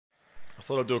I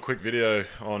thought I'd do a quick video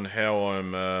on how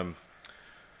I'm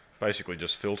basically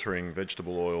just filtering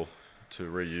vegetable oil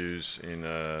to reuse in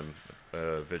a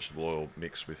vegetable oil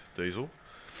mix with diesel.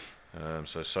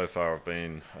 So far I've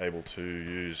been able to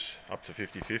use up to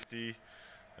 50-50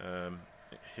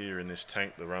 here in this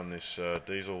tank to run this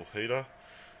diesel heater.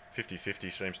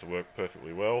 50-50 seems to work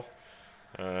perfectly well.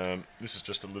 This is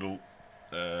just a little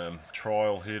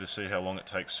trial here to see how long it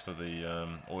takes for the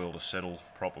oil to settle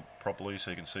properly. So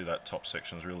you can see that top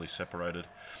section is really separated.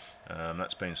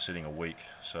 That's been sitting a week,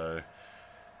 so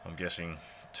I'm guessing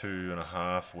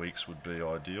 2.5 weeks would be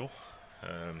ideal.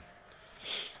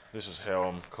 This is how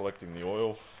I'm collecting the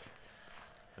oil,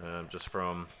 just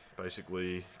from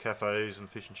basically cafes and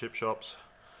fish and chip shops.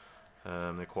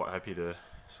 They're quite happy to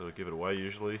sort of give it away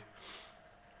usually,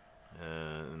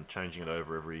 and changing it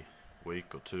over every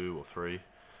week or 2 or 3.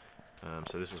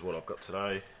 So this is what I've got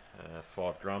today,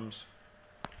 5 drums.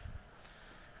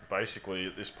 Basically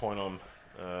at this point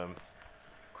I'm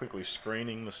quickly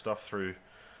screening the stuff through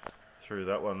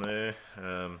that one there,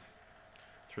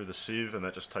 through the sieve, and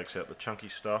that just takes out the chunky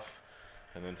stuff.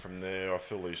 And then from there I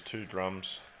fill these 2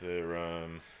 drums. They're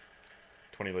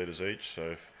 20 litres each,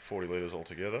 so 40 litres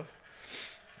altogether.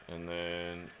 And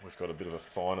then we've got a bit of a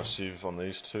finer sieve on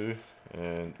these 2,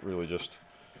 and really just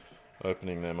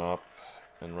opening them up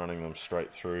and running them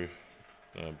straight through,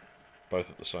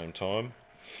 both at the same time.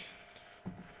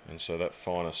 And so that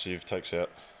finer sieve takes out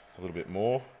a little bit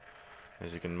more,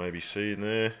 as you can maybe see in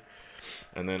there.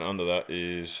 And then under that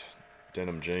is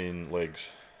denim jean legs,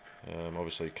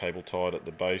 obviously cable tied at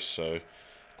the base, so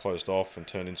closed off and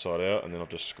turned inside out, and then I've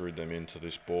just screwed them into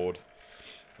this board.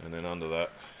 And then under that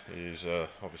is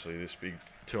obviously this big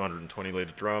 220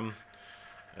 litre drum,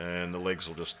 and the legs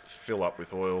will just fill up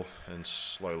with oil and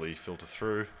slowly filter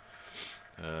through.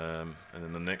 And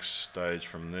then the next stage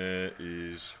from there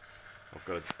is I've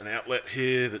got an outlet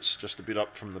here that's just a bit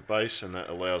up from the base, and that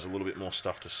allows a little bit more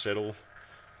stuff to settle.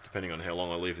 Depending on how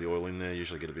long I leave the oil in there,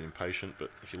 usually get a bit impatient, but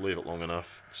if you leave it long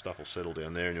enough, stuff will settle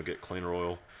down there and you'll get cleaner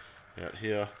oil out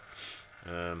here.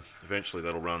 Eventually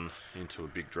that'll run into a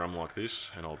big drum like this,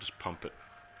 and I'll just pump it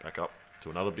back up to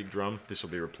another big drum. This will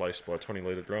be replaced by a 20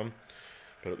 litre drum,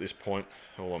 but at this point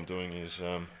all I'm doing is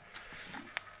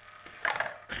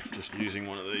just using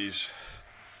one of these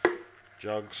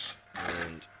jugs,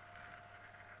 and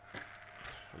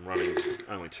I'm running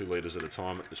only 2 litres at a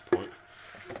time at this point,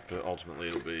 but ultimately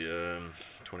it'll be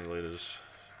 20 litres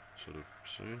sort of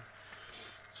soon.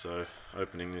 So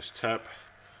opening this tap,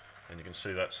 and you can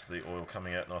see that's the oil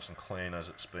coming out nice and clean as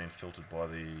it's been filtered by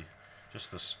the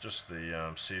just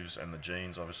the sieves and the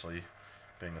jeans, obviously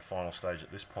being the final stage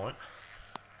at this point.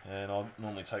 And I'll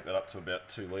normally take that up to about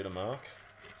 2 litre mark,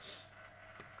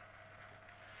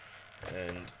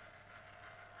 and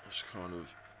just kind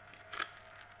of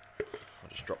I'll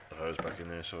just drop the hose back in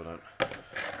there so I don't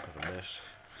have a mess.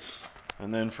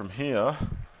 And then from here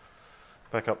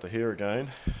back up to here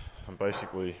again, I'm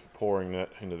basically pouring that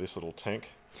into this little tank,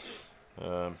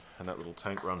 and that little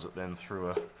tank runs it then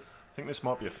through I think this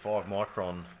might be a 5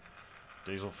 micron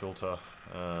diesel filter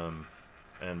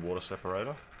and water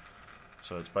separator.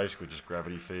 So it's basically just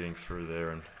gravity feeding through there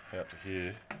and out to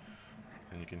here,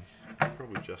 and you can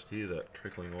probably just hear that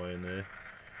trickling away in there.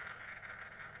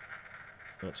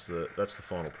 That's the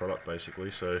final product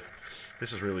basically. So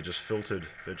this is really just filtered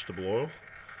vegetable oil,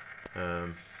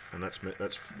 and that's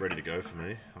ready to go for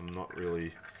me. I'm not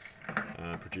really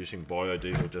producing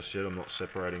biodiesel just yet. I'm not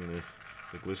separating the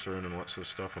glycerin and all that sort of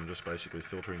stuff. I'm just basically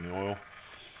filtering the oil.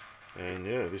 And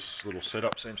yeah, this little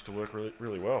setup seems to work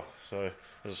really well. So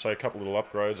as I say, a couple little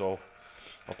upgrades. I'll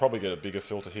probably get a bigger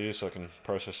filter here so I can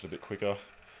process it a bit quicker.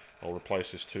 I'll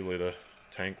replace this 2 litre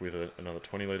tank with another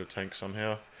 20 litre tank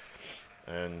somehow,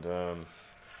 and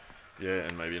yeah,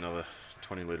 and maybe another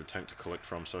 20 litre tank to collect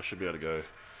from. So I should be able to go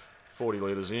 40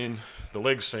 litres in. The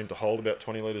legs seem to hold about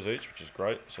 20 litres each, which is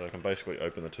great, so I can basically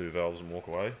open the 2 valves and walk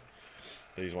away.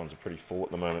 These ones are pretty full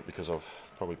at the moment because I've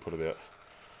probably put about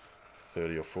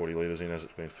 30 or 40 litres in as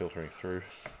it's been filtering through.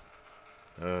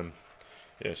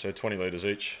 Yeah, so 20 litres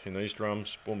each in these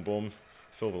drums, boom boom,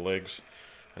 fill the legs,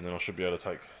 and then I should be able to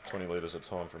take 20 litres at a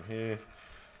time from here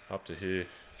up to here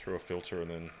through a filter and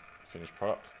then finished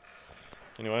product.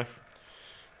 Anyway,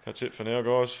 that's it for now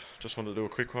guys. Just wanted to do a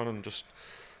quick one and just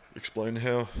explain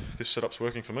how this setup's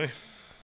working for me.